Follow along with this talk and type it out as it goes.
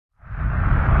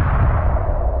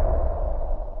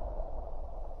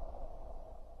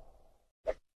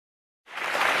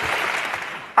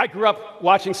I grew up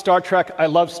watching Star Trek. I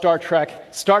love Star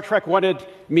Trek. Star Trek it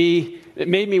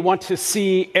made me want to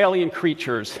see alien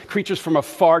creatures from a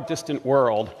far distant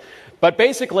world. But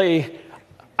basically,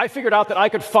 I figured out that I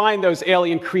could find those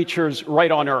alien creatures right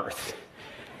on Earth.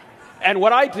 And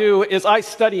what I do is I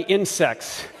study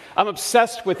insects. I'm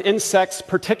obsessed with insects,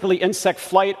 particularly insect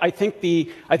flight. I think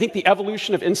the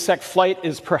evolution of insect flight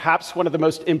is perhaps one of the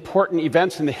most important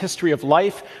events in the history of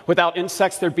life. Without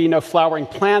insects, there'd be no flowering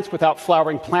plants. Without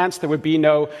flowering plants, there would be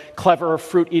no clever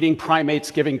fruit-eating primates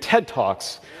giving TED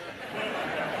Talks.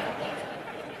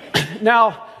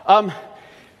 Now,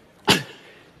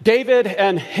 David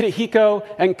and Hidehiko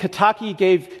and Kataki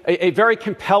gave a very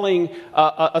compelling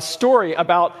a story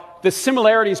about the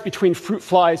similarities between fruit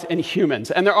flies and humans,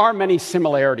 and there are many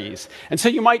similarities. And so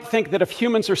you might think that if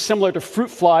humans are similar to fruit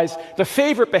flies, the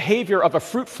favorite behavior of a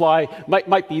fruit fly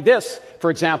might be this, for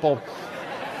example.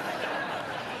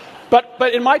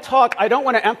 But in my talk, I don't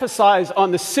want to emphasize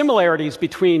on the similarities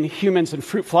between humans and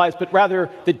fruit flies, but rather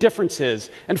the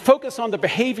differences, and focus on the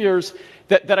behaviors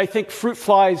that I think fruit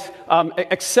flies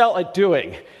excel at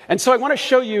doing. And so I want to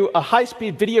show you a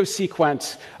high-speed video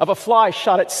sequence of a fly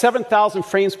shot at 7,000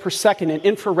 frames per second in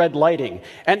infrared lighting.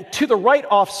 And to the right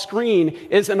off screen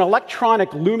is an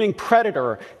electronic looming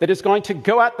predator that is going to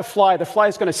go at the fly. The fly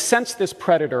is going to sense this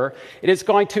predator. It is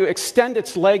going to extend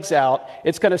its legs out.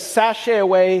 It's going to sashay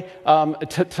away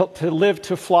to live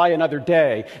to fly another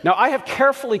day. Now, I have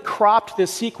carefully cropped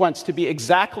this sequence to be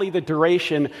exactly the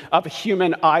duration of a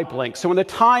human eye blink. So in the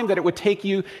time that it would take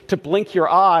you to blink your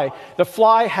eye, the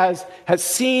fly has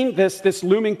seen this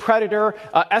looming predator,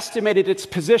 estimated its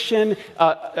position,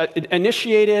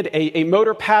 initiated a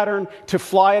motor pattern to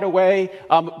fly it away,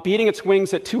 beating its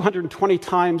wings at 220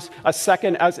 times a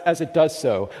second as it does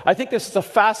so. I think this is a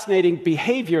fascinating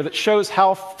behavior that shows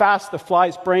how fast the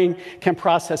fly's brain can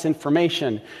process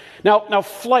information. Now,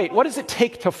 flight, what does it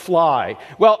take to fly?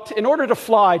 Well, in order to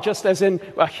fly, just as in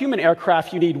a human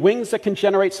aircraft, you need wings that can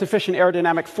generate sufficient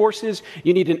aerodynamic forces,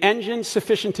 you need an engine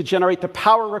sufficient to generate the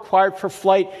power required for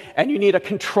flight, and you need a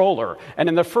controller. And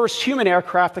in the first human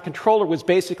aircraft, the controller was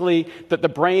basically the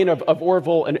brain of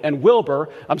Orville and Wilbur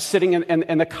sitting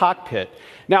in the cockpit.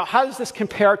 Now, how does this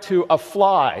compare to a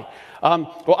fly?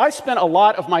 Well, I spent a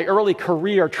lot of my early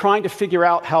career trying to figure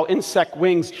out how insect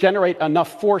wings generate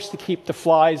enough force to keep the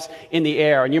flies in the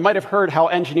air. And you might have heard how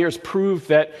engineers proved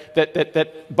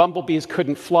that bumblebees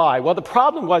couldn't fly. Well, the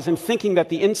problem was in thinking that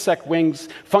the insect wings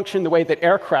function the way that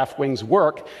aircraft wings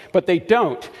work, but they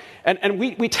don't. And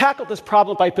we tackled this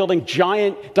problem by building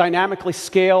giant, dynamically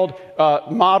scaled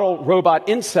model robot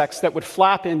insects that would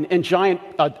flap in giant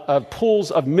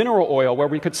pools of mineral oil where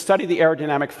we could study the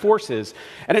aerodynamic forces.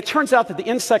 And it turns out that the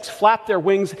insects flap their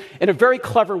wings in a very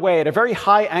clever way, at a very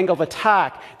high angle of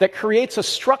attack, that creates a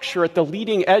structure at the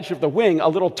leading edge of the wing, a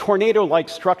little tornado-like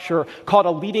structure called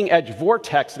a leading edge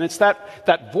vortex. And it's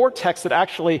that vortex that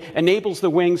actually enables the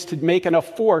wings to make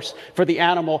enough force for the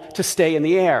animal to stay in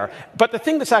the air. But the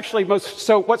thing that's actually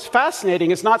what's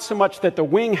fascinating is not so much that the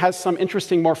wing has some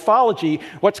interesting morphology.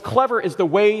 What's clever is the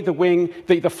way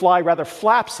the fly rather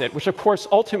flaps it, which of course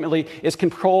ultimately is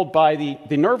controlled by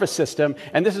the nervous system,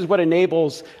 and this is what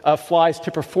enables flies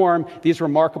to perform these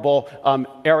remarkable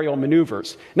aerial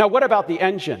maneuvers. Now, what about the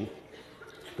engine?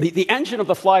 The engine of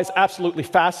the fly is absolutely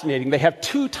fascinating. They have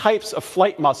two types of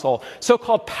flight muscle,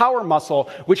 so-called power muscle,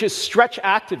 which is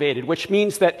stretch-activated, which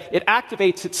means that it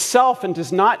activates itself and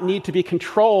does not need to be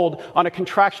controlled on a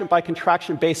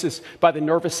contraction-by-contraction basis by the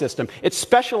nervous system. It's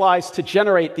specialized to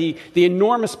generate the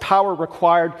enormous power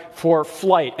required for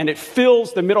flight, and it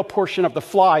fills the middle portion of the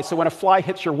fly. So when a fly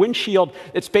hits your windshield,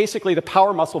 it's basically the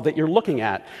power muscle that you're looking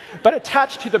at. But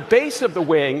attached to the base of the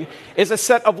wing is a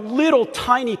set of little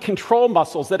tiny control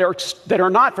muscles that are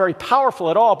not very powerful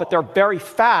at all, but they're very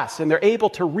fast, and they're able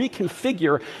to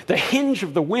reconfigure the hinge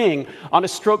of the wing on a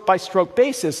stroke-by-stroke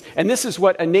basis. And this is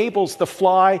what enables the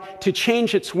fly to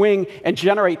change its wing and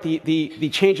generate the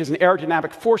changes in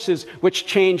aerodynamic forces, which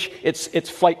change its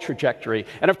flight trajectory.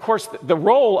 And of course, the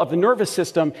role of the nervous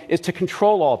system is to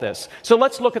control all this. So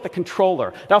let's look at the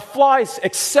controller. Now, flies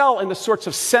excel in the sorts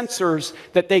of sensors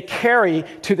that they carry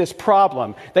to this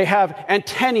problem. They have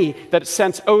antennae that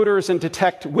sense odors and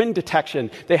detect wind detection.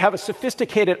 They have a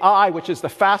sophisticated eye, which is the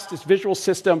fastest visual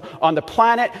system on the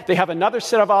planet. They have another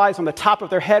set of eyes on the top of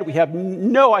their head. We have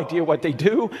no idea what they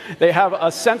do. They have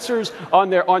sensors on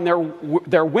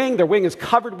their wing. Their wing is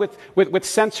covered with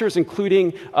sensors,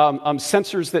 including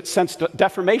sensors that sense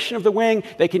deformation of the wing.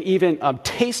 They can even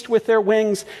taste with their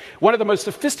wings. One of the most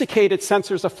sophisticated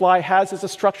sensors a fly has is a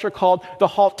structure called the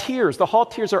halteres. The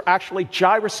halteres are actually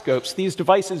gyroscopes. These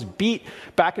devices beat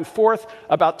back and forth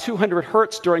about 200 hertz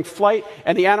hertz during flight,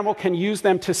 and the animal can use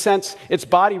them to sense its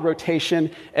body rotation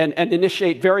and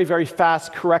initiate very, very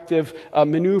fast corrective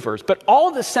maneuvers. But all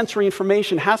of this sensory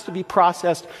information has to be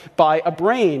processed by a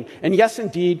brain. And yes,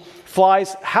 indeed,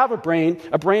 flies have a brain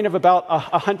of about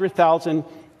 100,000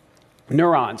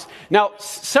 neurons. Now,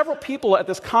 several people at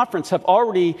this conference have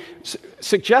already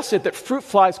suggested that fruit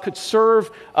flies could serve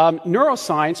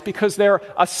neuroscience because they're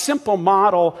a simple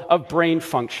model of brain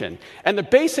function. And the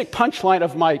basic punchline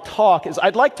of my talk is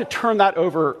I'd like to turn that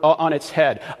over on its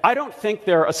head. I don't think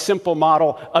they're a simple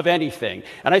model of anything.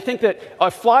 And I think that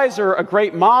flies are a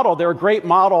great model. They're a great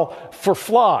model for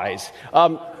flies.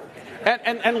 And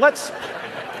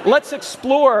let's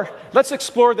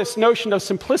explore this notion of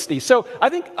simplicity. So I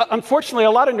think, unfortunately,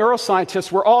 a lot of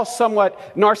neuroscientists, we're all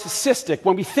somewhat narcissistic.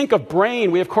 When we think of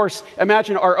brain, we, of course,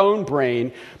 imagine our own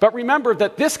brain. But remember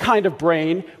that this kind of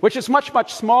brain, which is much,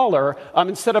 much smaller,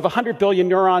 instead of 100 billion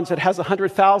neurons, it has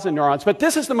 100,000 neurons. But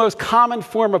this is the most common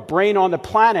form of brain on the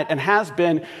planet and has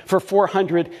been for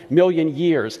 400 million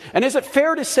years. And is it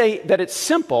fair to say that it's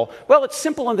simple? Well, it's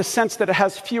simple in the sense that it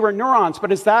has fewer neurons,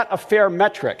 but is that a fair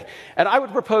metric? And I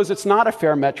would propose it's not a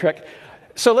fair metric.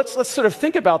 So let's sort of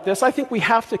think about this. I think we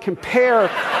have to compare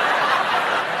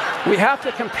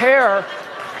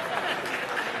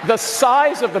the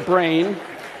size of the brain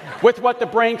with what the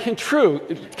brain can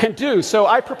do. So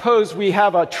I propose we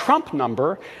have a Trump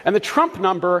number, and the Trump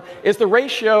number is the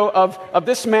ratio of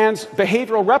this man's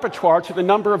behavioral repertoire to the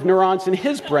number of neurons in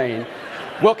his brain.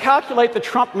 We'll calculate the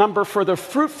Trump number for the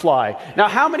fruit fly. Now,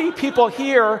 how many people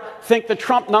here think the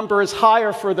Trump number is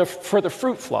higher for the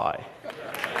fruit fly?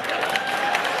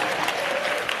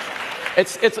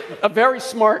 It's a very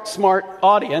smart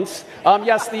audience.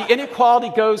 Yes, the inequality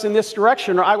goes in this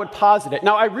direction, or I would posit it.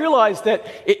 Now, I realize that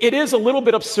it is a little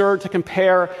bit absurd to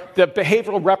compare the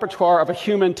behavioral repertoire of a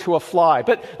human to a fly.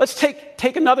 But let's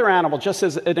take another animal just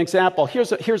as an example.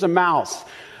 Here's a mouse.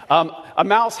 A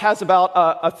mouse has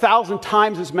about 1,000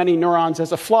 times as many neurons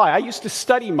as a fly. I used to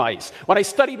study mice. When I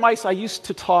studied mice, I used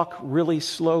to talk really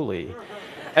slowly.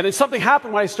 And then something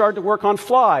happened when I started to work on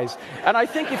flies. And I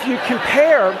think if you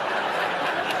compare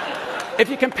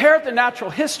the natural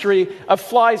history of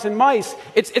flies and mice,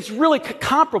 it's really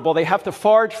comparable. They have to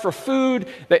forage for food.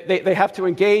 They have to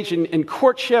engage in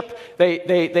courtship.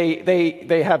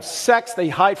 They have sex. They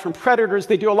hide from predators.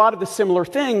 They do a lot of the similar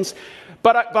things.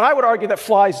 But I would argue that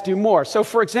flies do more. So,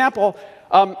 for example,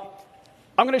 I'm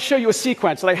going to show you a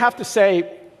sequence. And I have to say,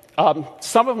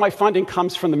 some of my funding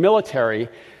comes from the military.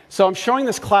 So I'm showing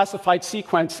this classified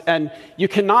sequence, and you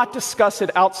cannot discuss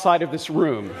it outside of this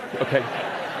room. Okay.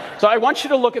 So I want you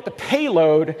to look at the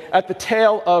payload at the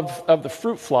tail of the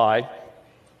fruit fly.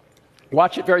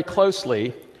 Watch it very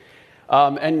closely,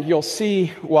 and you'll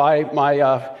see why my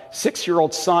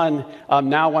 6-year-old son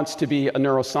now wants to be a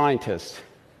neuroscientist.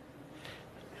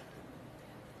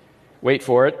 Wait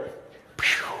for it.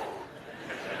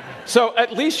 So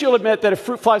at least you'll admit that if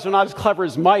fruit flies are not as clever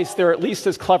as mice, they're at least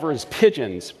as clever as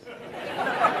pigeons.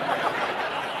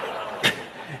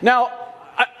 Now,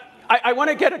 I want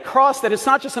to get across that it's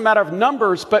not just a matter of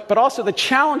numbers, but also the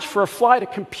challenge for a fly to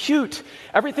compute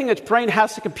everything its brain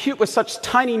has to compute with such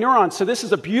tiny neurons. So this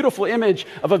is a beautiful image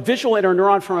of a visual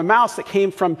interneuron from a mouse that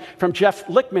came from Jeff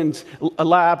Lichtman's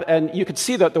lab, and you could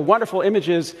see the wonderful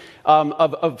images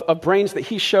of brains that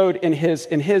he showed in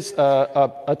his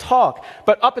talk.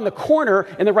 But up in the corner,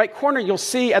 in the right corner, you'll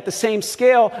see at the same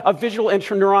scale a visual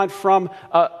interneuron from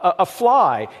a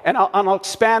fly, and I'll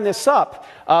expand this up.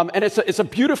 And it's a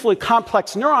beautifully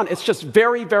complex neuron. It's just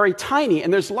very, very tiny.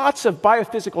 And there's lots of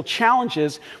biophysical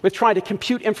challenges with trying to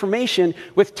compute information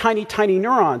with tiny, tiny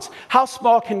neurons. How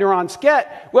small can neurons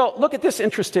get? Well, look at this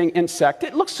interesting insect.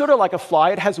 It looks sort of like a fly.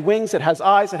 It has wings, it has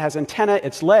eyes, it has antennae,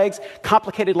 it's legs,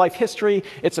 complicated life history.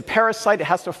 It's a parasite. It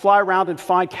has to fly around and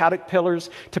find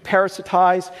caterpillars to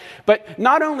parasitize. But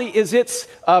not only is its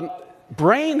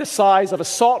brain the size of a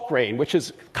salt grain, which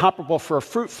is comparable for a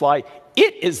fruit fly,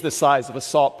 it is the size of a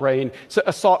salt grain.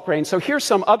 So here's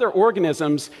some other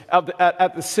organisms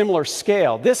at the similar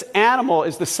scale. This animal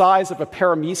is the size of a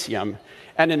paramecium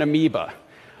and an amoeba.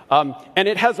 And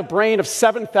it has a brain of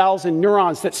 7,000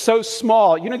 neurons that's so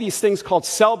small. You know these things called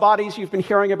cell bodies you've been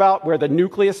hearing about, where the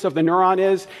nucleus of the neuron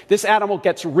is? This animal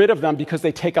gets rid of them because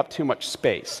they take up too much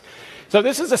space. So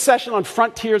this is a session on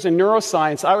frontiers in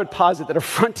neuroscience. I would posit that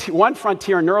one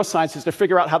frontier in neuroscience is to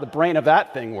figure out how the brain of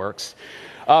that thing works.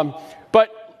 But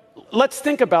let's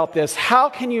think about this. How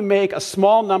can you make a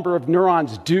small number of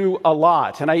neurons do a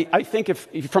lot? And I think if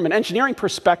from an engineering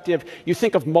perspective, you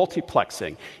think of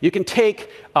multiplexing. You can take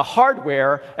a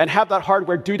hardware and have that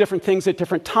hardware do different things at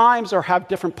different times, or have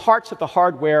different parts of the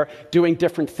hardware doing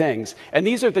different things. And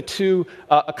these are the two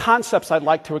concepts I'd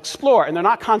like to explore. And they're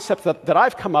not concepts that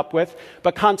I've come up with,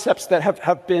 but concepts that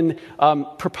have been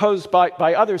proposed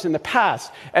by others in the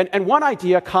past. And one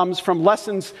idea comes from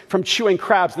lessons from chewing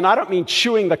crabs. And I don't mean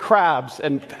chewing the crabs.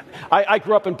 And I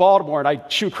grew up in Baltimore, and I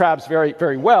chew crabs very,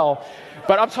 very well.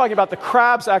 But I'm talking about the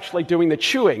crabs actually doing the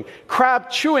chewing.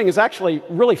 Crab chewing is actually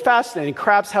really fascinating.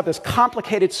 Crabs have this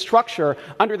complicated structure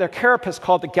under their carapace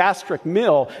called the gastric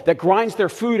mill that grinds their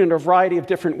food in a variety of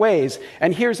different ways.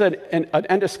 And here's an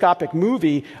endoscopic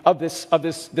movie of this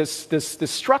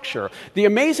structure. The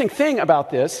amazing thing about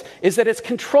this is that it's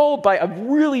controlled by a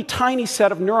really tiny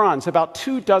set of neurons, about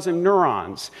 24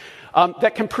 neurons.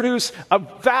 That can produce a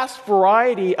vast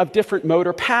variety of different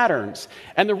motor patterns.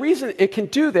 And the reason it can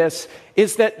do this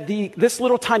is that this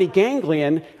little tiny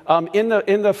ganglion in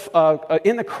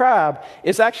the crab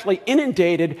is actually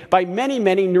inundated by many,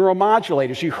 many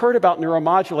neuromodulators. You heard about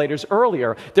neuromodulators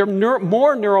earlier. There are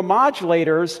more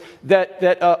neuromodulators that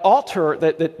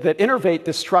innervate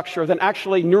this structure than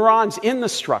actually neurons in the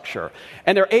structure.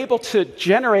 And they're able to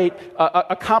generate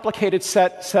a complicated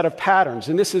set of patterns.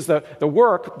 And this is the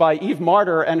work by Eve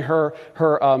Marder and her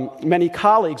many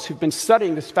colleagues who've been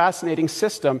studying this fascinating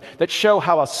system that show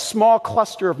how a small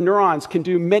cluster of neurons can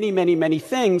do many, many, many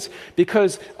things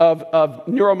because of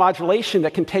neuromodulation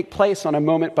that can take place on a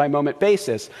moment-by-moment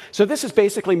basis. So this is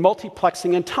basically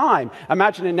multiplexing in time.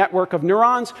 Imagine a network of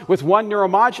neurons. With one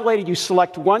neuromodulator, you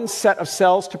select one set of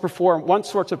cells to perform one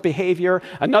sort of behavior,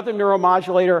 another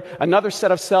neuromodulator, another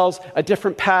set of cells, a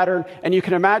different pattern, and you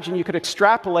can imagine you could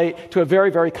extrapolate to a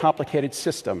very, very complicated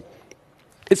system.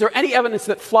 Is there any evidence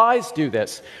that flies do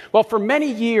this? Well, for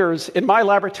many years in my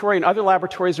laboratory and other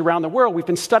laboratories around the world, we've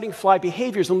been studying fly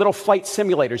behaviors in little flight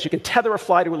simulators. You can tether a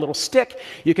fly to a little stick.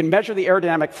 You can measure the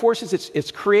aerodynamic forces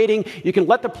it's creating. You can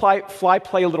let the fly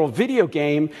play a little video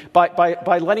game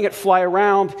by letting it fly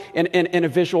around in a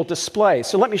visual display.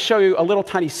 So let me show you a little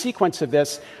tiny sequence of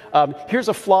this. Here's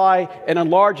a fly and a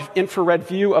large infrared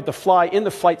view of the fly in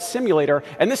the flight simulator.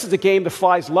 And this is a game the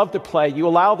flies love to play. You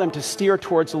allow them to steer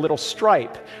towards a little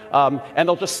stripe, and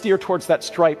they'll just steer towards that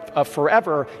stripe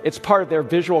forever. It's part of their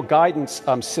visual guidance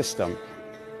system.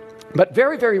 But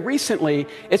very, very recently,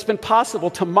 it's been possible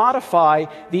to modify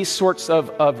these sorts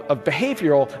of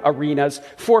behavioral arenas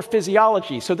for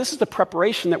physiology. So this is the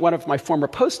preparation that one of my former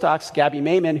postdocs, Gabby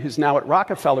Mayman, who's now at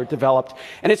Rockefeller, developed.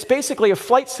 And it's basically a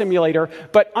flight simulator,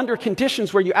 but under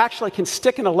conditions where you actually can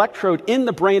stick an electrode in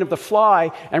the brain of the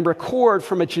fly and record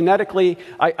from a genetically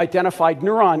identified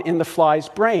neuron in the fly's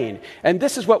brain. And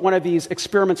this is what one of these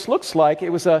experiments looks like.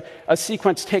 It was a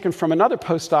sequence taken from another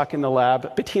postdoc in the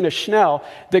lab, Bettina Schnell.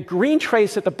 The green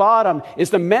trace at the bottom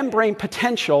is the membrane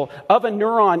potential of a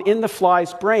neuron in the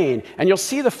fly's brain. And you'll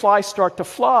see the fly start to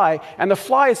fly, and the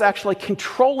fly is actually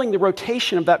controlling the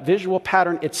rotation of that visual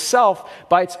pattern itself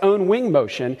by its own wing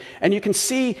motion. And you can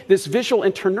see this visual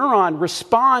interneuron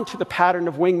respond to the pattern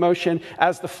of wing motion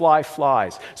as the fly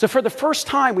flies. So for the first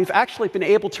time, we've actually been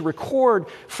able to record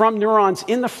from neurons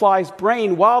in the fly's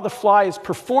brain while the fly is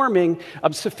performing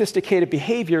sophisticated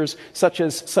behaviors such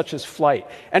as flight.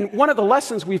 And one of the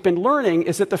lessons we've been learning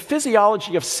is that the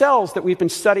physiology of cells that we've been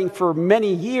studying for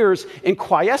many years in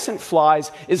quiescent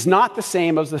flies is not the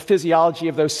same as the physiology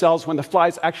of those cells when the fly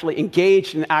is actually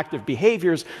engaged in active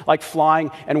behaviors like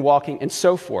flying and walking and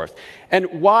so forth.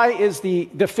 And why is the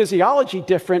physiology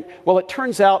different? Well, it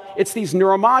turns out it's these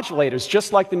neuromodulators,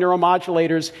 just like the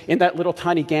neuromodulators in that little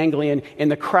tiny ganglion in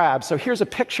the crab. So here's a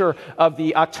picture of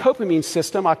the octopamine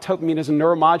system. Octopamine is a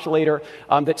neuromodulator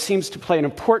that seems to play an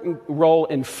important role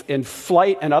in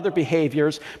flight and other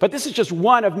behaviors. But this is just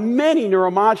one of many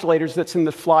neuromodulators that's in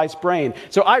the fly's brain.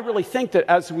 So I really think that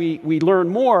as we learn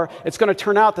more, it's going to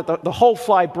turn out that the whole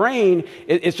fly brain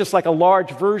is just like a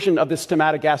large version of the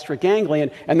stomatogastric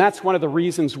ganglion, and that's one of the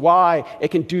reasons why it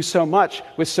can do so much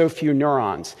with so few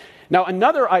neurons. Now,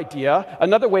 another idea,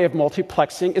 another way of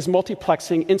multiplexing is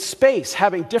multiplexing in space,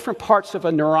 having different parts of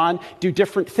a neuron do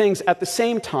different things at the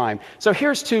same time. So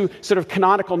here's two sort of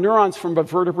canonical neurons from a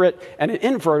vertebrate and an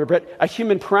invertebrate, a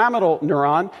human pyramidal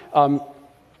neuron,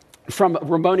 from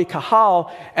Ramon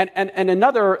Cajal, and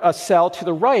another cell to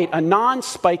the right, a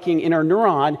non-spiking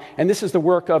interneuron, and this is the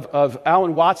work of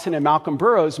Alan Watson and Malcolm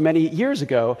Burrows many years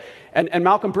ago. And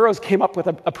Malcolm Burrows came up with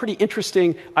a pretty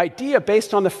interesting idea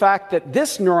based on the fact that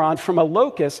this neuron from a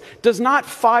locus does not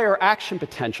fire action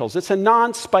potentials. It's a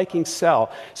non-spiking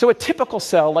cell. So a typical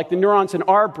cell, like the neurons in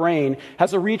our brain,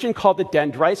 has a region called the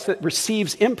dendrites that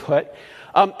receives input.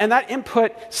 And that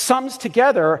input sums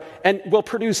together and will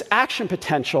produce action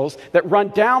potentials that run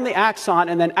down the axon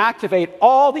and then activate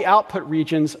all the output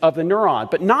regions of the neuron.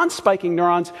 But non-spiking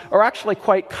neurons are actually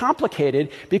quite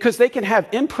complicated because they can have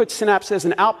input synapses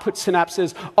and output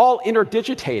synapses all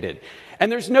interdigitated.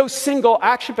 And there's no single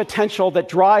action potential that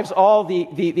drives all the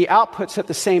outputs at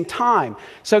the same time.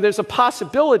 So there's a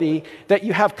possibility that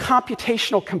you have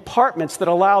computational compartments that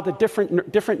allow the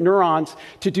different neurons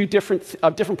to do different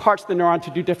parts of the neuron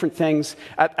to do different things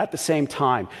at the same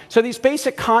time. So these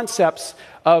basic concepts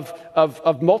of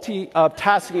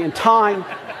multitasking in time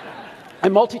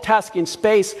and multitasking in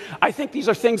space, I think these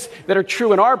are things that are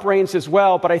true in our brains as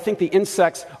well, but I think the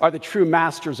insects are the true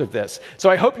masters of this.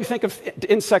 So I hope you think of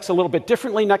insects a little bit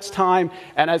differently next time,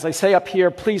 and as I say up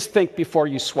here, please think before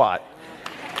you swat.